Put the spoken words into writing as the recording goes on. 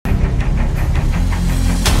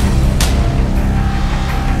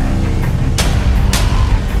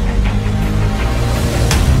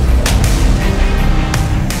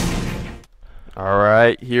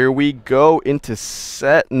right, here we go into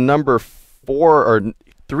set number 4 or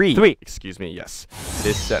 3. Excuse me. Yes, it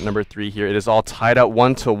is set number 3 here. It is all tied up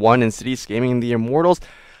 1-1. Insidious Gaming and the Immortals.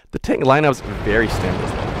 The tank lineup's very standard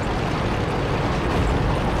as well.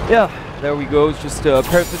 Yeah, there we go. It's just a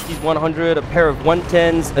pair of 50s 100, a pair of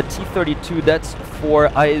 110s, a T32. That's for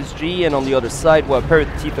ISG, and on the other side, well, a pair of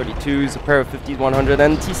T32s, a pair of 50s 100,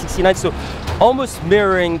 and T69. So almost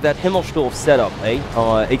mirroring that Himmelsdorf setup,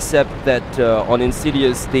 except that on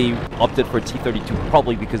Insidious they opted for T32,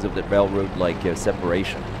 probably because of the railroad-like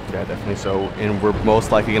separation. Yeah, definitely so. And we're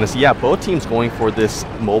most likely going to see, yeah, both teams going for this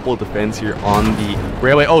mobile defense here on the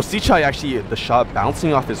railway. Oh, Sichai actually, the shot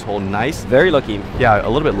bouncing off his hole. Nice. Very lucky. Yeah, a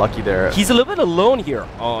little bit lucky there. He's a little bit alone here.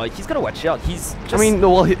 He's got to watch out. He's just... I mean,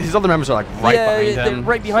 well, his other members are like right behind him. They're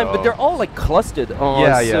right behind, so. but they're all like clustered.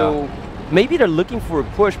 So maybe they're looking for a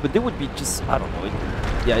push, but they would be just, I don't know.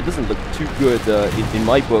 Yeah, it doesn't look too good in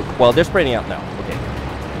my book. Well, they're spreading out now. Okay.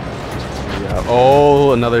 Yeah.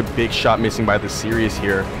 Oh, another big shot missing by the series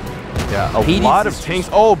here. Yeah, a lot of tanks.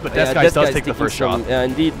 Oh, but this guy does take the first shot.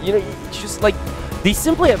 Indeed. You know, it's just like they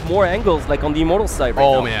simply have more angles, like on the Immortals side right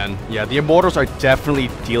now. Oh man, yeah, the Immortals are definitely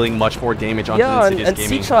dealing much more damage onto Insidious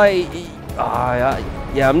Gaming. Sichai,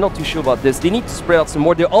 yeah, I'm not too sure about this. They need to spread out some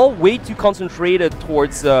more. They're all way too concentrated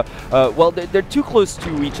towards, well, they're too close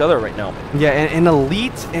to each other right now. Yeah, and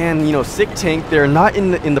Elite and, you know, Sick Tank, they're not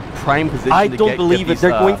in the prime position. I don't believe it.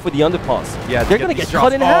 They're going for the underpass. Yeah, they're going to get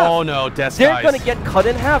cut in half. Oh no, Death They're going to get cut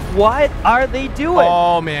in half. What are they doing?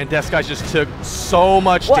 Oh man, Death Guys just took so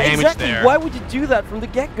much damage there. Why would you do that from the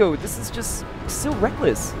get-go? This is just so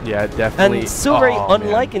reckless. Yeah, definitely. And so very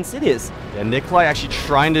unlike Insidious. Yeah, Nikolai actually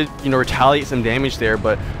trying to, you know, retaliate some damage there,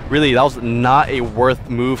 but really that was not a worth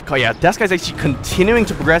move. Yeah, Death Guy's actually continuing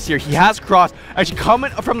to progress here. He has crossed, actually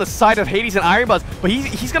coming from the side of Hades and Iron Buzz, but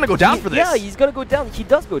he's gonna go down for this. Yeah, he's gonna go down. He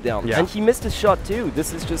does go down, and he missed his shot too.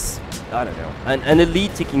 This is just, I don't know. And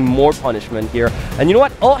Elite taking more punishment here. And you know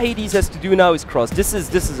what? All Hades has to do now is cross. This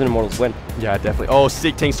is an Immortals win. Yeah, definitely. Oh,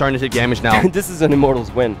 Sick Tank starting to take damage now. This is an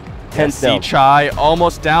Immortals win. Hands down. Sichai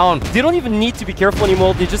almost down. They don't even need to be careful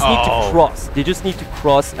anymore. They just need to cross. They just need to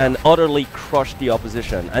cross and utterly crush the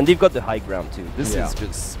opposition. And they've got the high ground too. This is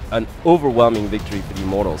just an overwhelming victory for the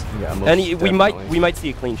Immortals. Yeah, and we might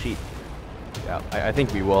see a clean sheet. Yeah, I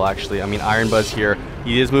think we will actually. I mean, Iron Buzz here.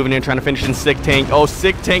 He is moving in, trying to finish in Sick Tank. Oh,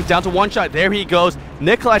 Sick Tank down to one shot. There he goes.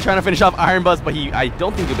 Nikolai trying to finish off Iron Buzz, but I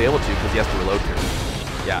don't think he'll be able to because he has to reload here.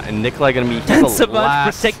 Yeah, and Nikolai gonna be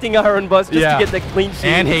Savant protecting Iron Buzz just to get that clean sheet.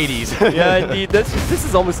 And Hades. Yeah, indeed. This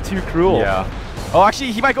is almost too cruel. Yeah. Oh,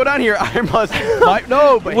 actually, he might go down here. Iron Buzz might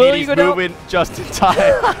but Hades moving just in time.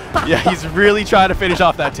 Yeah, he's really trying to finish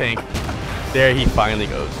off that tank. There he finally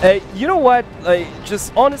goes. You know what?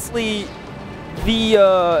 Just honestly, the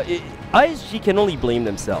ISG can only blame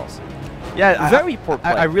themselves. Yeah, very poor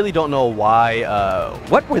play. I really don't know why.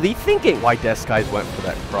 What were they thinking? Why Death Guys went for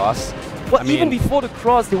that cross? Well, I mean, even before the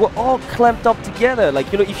cross, they were all clamped up together.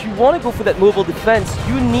 Like, you know, if you want to go for that mobile defense,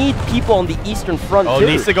 you need people on the eastern front too.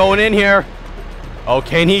 Nisa going in here. Oh,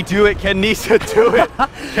 can he do it? Can Nisa do it?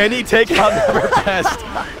 Can he take out Never Best?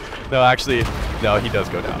 No, actually, no, he does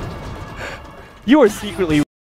go down. You are secretly